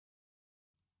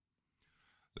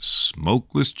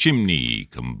Smokeless Chimney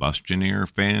Combustion Air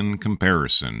Fan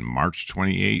Comparison, March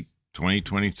 28,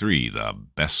 2023. The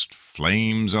best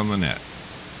flames on the net.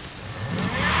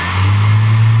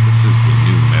 This is the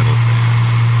new metal fan.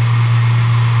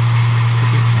 It's a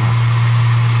bit hot.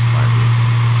 Vibrating.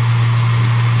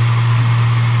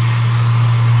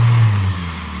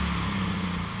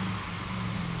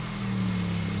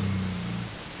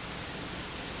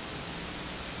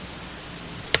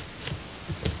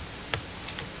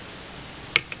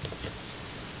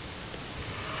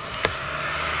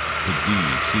 The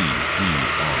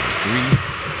DCPR3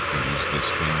 use this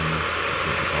fan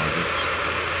for the projects.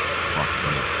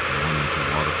 Approximately 1 inch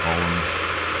water column.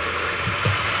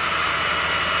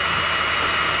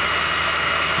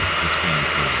 This fan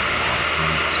goes a lot of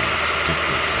current, so it's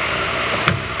difficult to hold.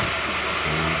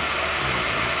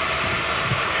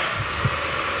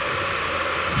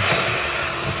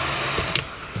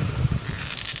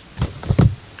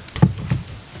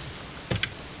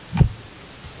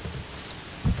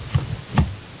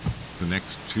 The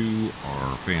next two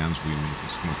are fans we make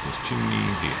with Smokeless Chimney,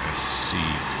 the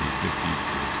SC350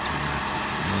 for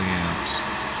 350 milliamps,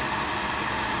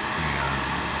 and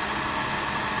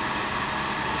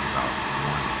about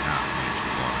 1/2 inch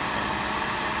water column.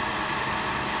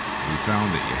 We found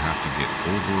that you have to get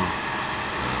over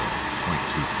the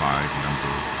 0.25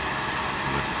 number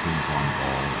with the ping pong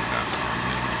ball, and that's our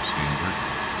minimum standard.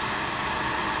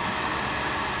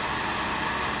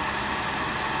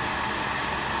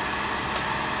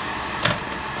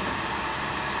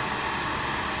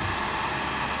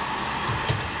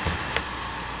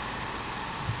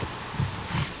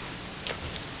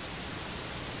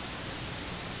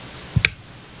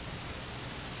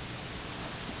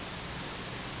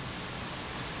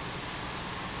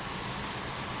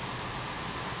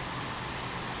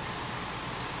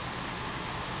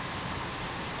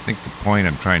 I think the point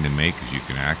I'm trying to make is you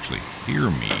can actually hear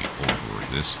me over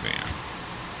this fan.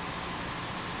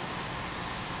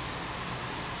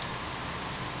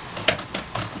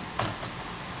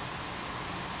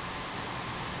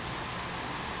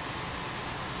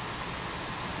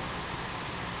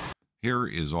 Here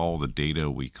is all the data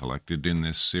we collected in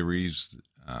this series.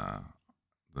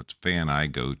 The fan I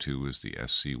go to is the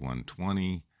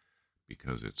SC120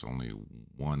 because it's only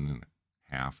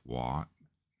 1/2 watt.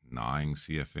 9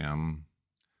 CFM.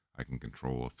 I can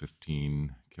control a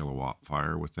 15 kilowatt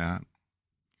fire with that.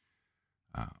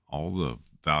 All the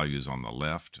values on the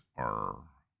left are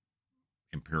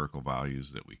empirical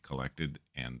values that we collected,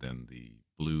 and then the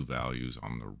blue values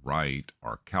on the right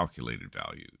are calculated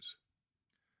values.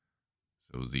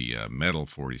 So the Metal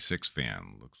 46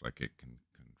 fan looks like it can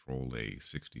control a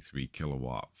 63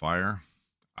 kilowatt fire.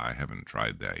 I haven't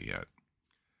tried that yet.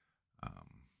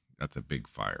 That's a big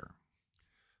fire.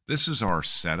 This is our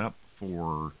setup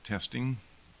for testing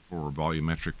for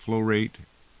volumetric flow rate.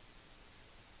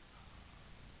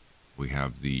 We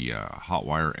have the hot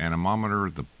wire anemometer,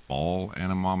 the ball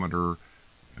anemometer,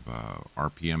 we have a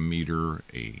RPM meter,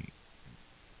 a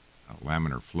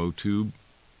laminar flow tube.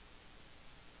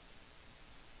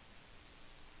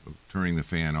 So turning the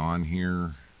fan on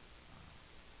here,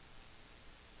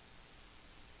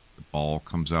 the ball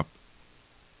comes up.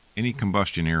 Any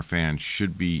combustion air fan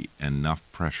should be enough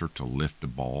pressure to lift a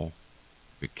ball.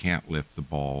 If it can't lift the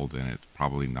ball, then it's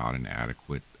probably not an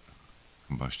adequate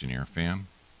combustion air fan.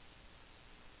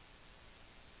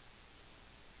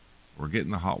 We're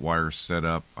getting the hot wire set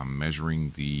up. I'm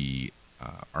measuring the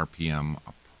RPM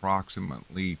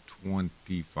approximately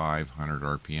 2,500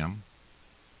 RPM.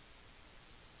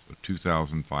 So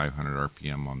 2,500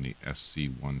 RPM on the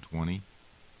SC120.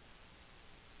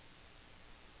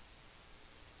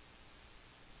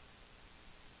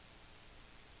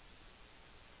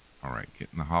 All right,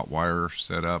 getting the hot wire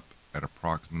set up at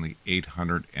approximately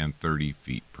 830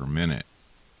 feet per minute.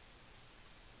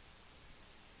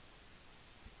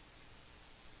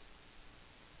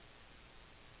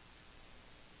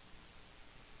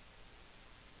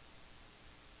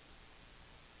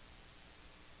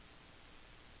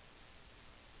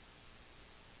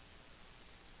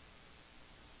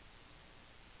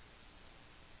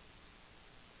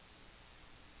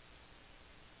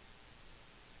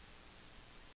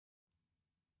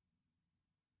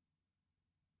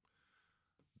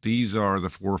 These are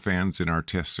the 4 fans in our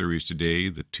test series today.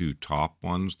 The 2 top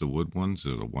ones, the wood ones,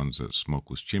 are the ones that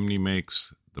Smokeless Chimney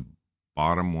makes. The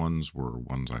bottom ones were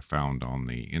ones I found on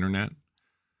the internet.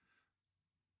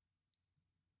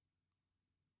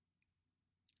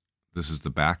 This is the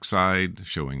back side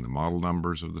showing the model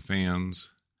numbers of the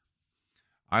fans.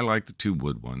 I like the 2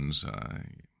 wood ones.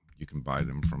 You can buy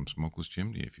them from Smokeless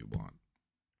Chimney if you want.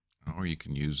 Or you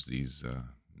can use these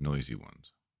noisy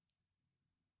ones.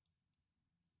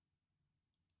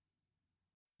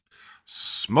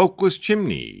 Smokeless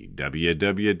Chimney,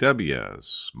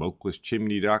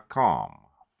 www.smokelesschimney.com,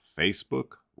 Facebook,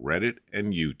 Reddit,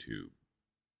 and YouTube.